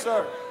 Yes,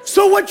 sir.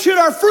 So what should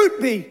our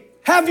fruit be?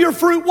 Have your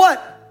fruit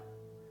what?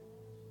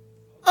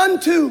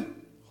 Unto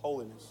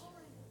Holiness.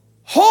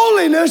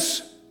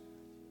 holiness,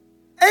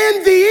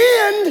 and the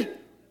end,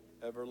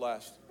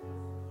 Everlasting.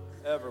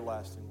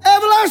 Everlasting.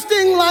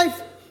 everlasting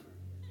life.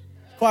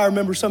 Choir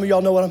members, some of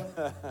y'all know what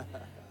I'm...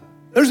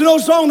 There's an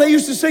old song they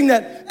used to sing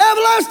that,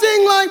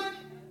 everlasting life.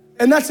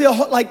 And that's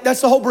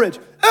the whole bridge.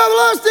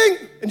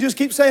 Everlasting. And just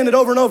keep saying it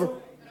over and over.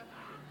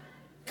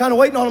 Kind of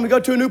waiting on them to go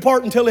to a new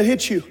part until it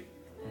hits you.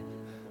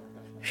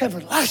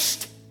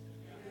 Everlasting.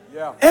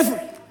 Yeah.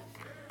 Everlasting.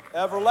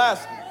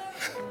 Everlasting.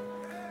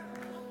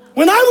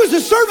 When I was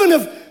a servant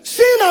of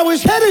sin, I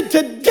was headed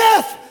to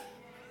death.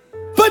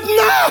 But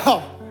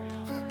now,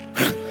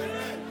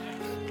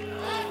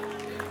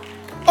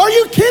 are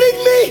you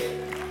kidding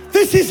me?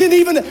 This isn't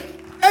even,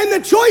 and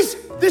the choice,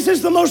 this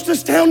is the most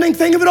astounding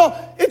thing of it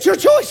all. It's your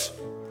choice.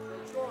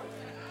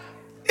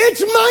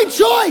 It's my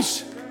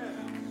choice.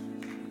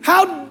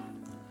 Let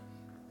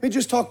me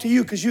just talk to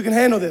you because you can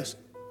handle this.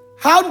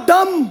 How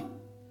dumb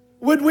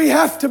would we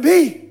have to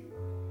be?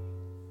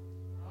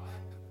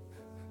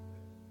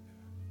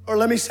 Or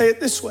let me say it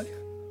this way.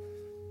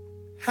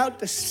 How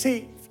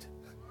deceived.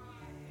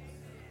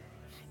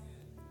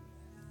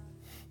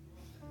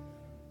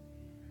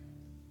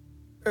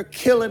 They're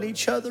killing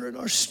each other in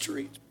our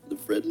streets, Brother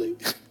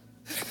Fridley.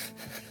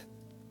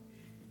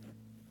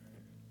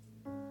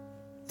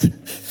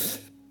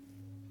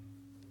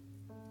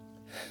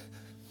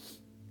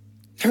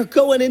 They're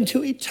going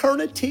into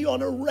eternity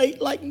on a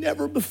rate like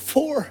never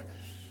before.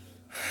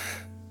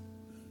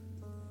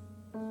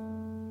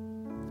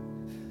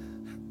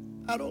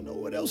 I don't know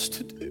what else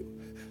to do.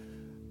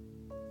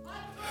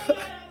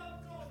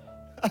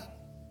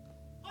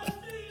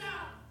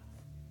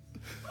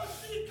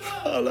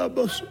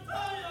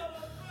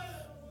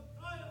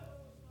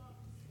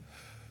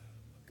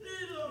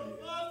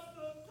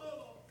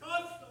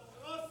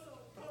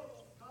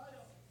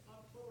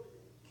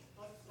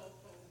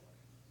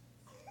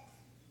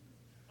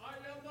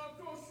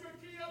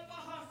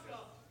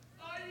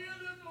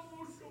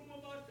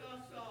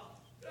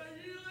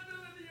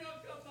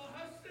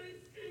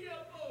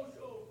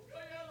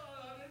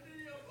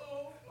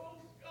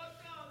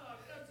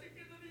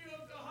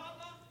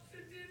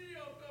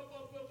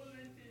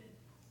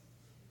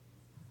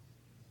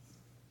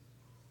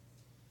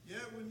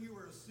 Yet when you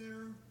were a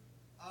sinner,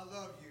 I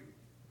love you.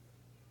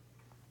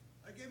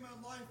 I gave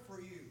my life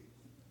for you.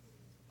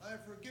 I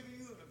have forgiven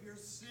you of your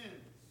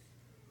sins,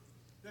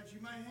 that you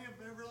might have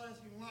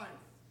everlasting life.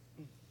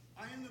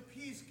 I am the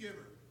peace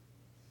giver,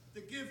 the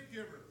gift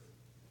giver,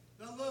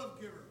 the love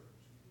giver,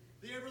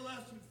 the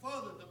everlasting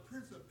Father, the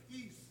Prince of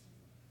Peace,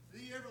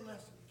 the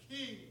everlasting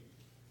King.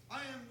 I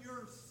am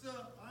your Son.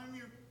 I am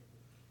your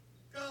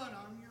God.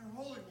 I am your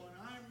Holy One.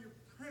 I am your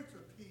Prince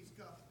of Peace,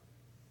 God.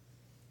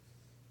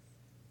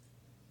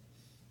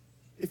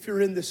 If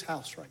you're in this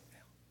house right now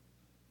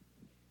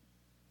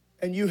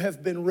and you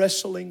have been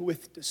wrestling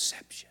with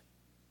deception,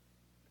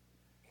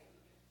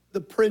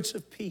 the Prince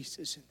of Peace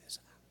is in this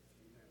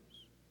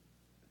house.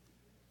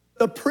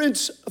 The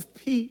Prince of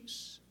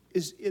Peace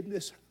is in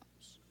this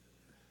house.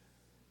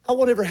 I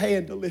want every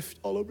hand to lift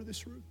all over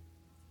this room.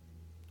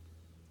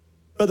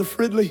 Brother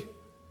Fridley,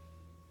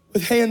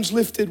 With hands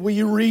lifted, will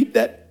you read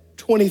that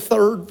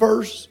 23rd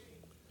verse?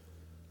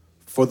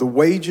 For the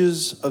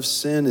wages of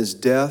sin is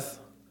death,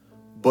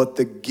 but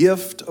the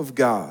gift of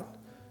God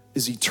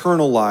is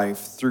eternal life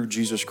through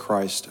Jesus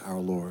Christ our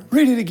Lord.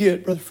 Read it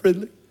again, Brother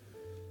Fridley.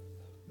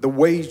 The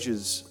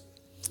wages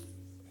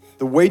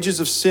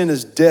of sin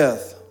is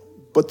death,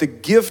 but the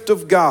gift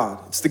of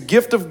God, it's the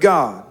gift of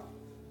God,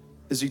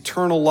 is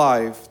eternal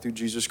life through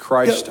Jesus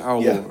Christ our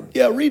Lord.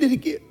 Yeah, read it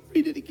again.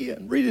 Read it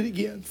again. Read it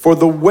again. For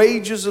the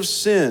wages of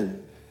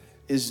sin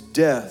is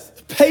death.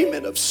 The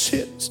payment of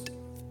sins.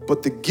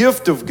 But the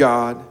gift of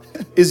God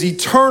is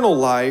eternal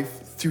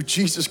life through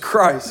Jesus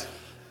Christ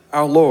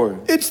our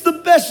Lord. It's the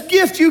best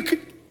gift you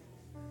could.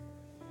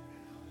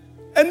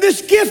 And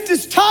this gift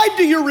is tied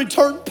to your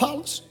return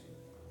policy.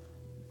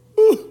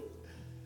 Ooh.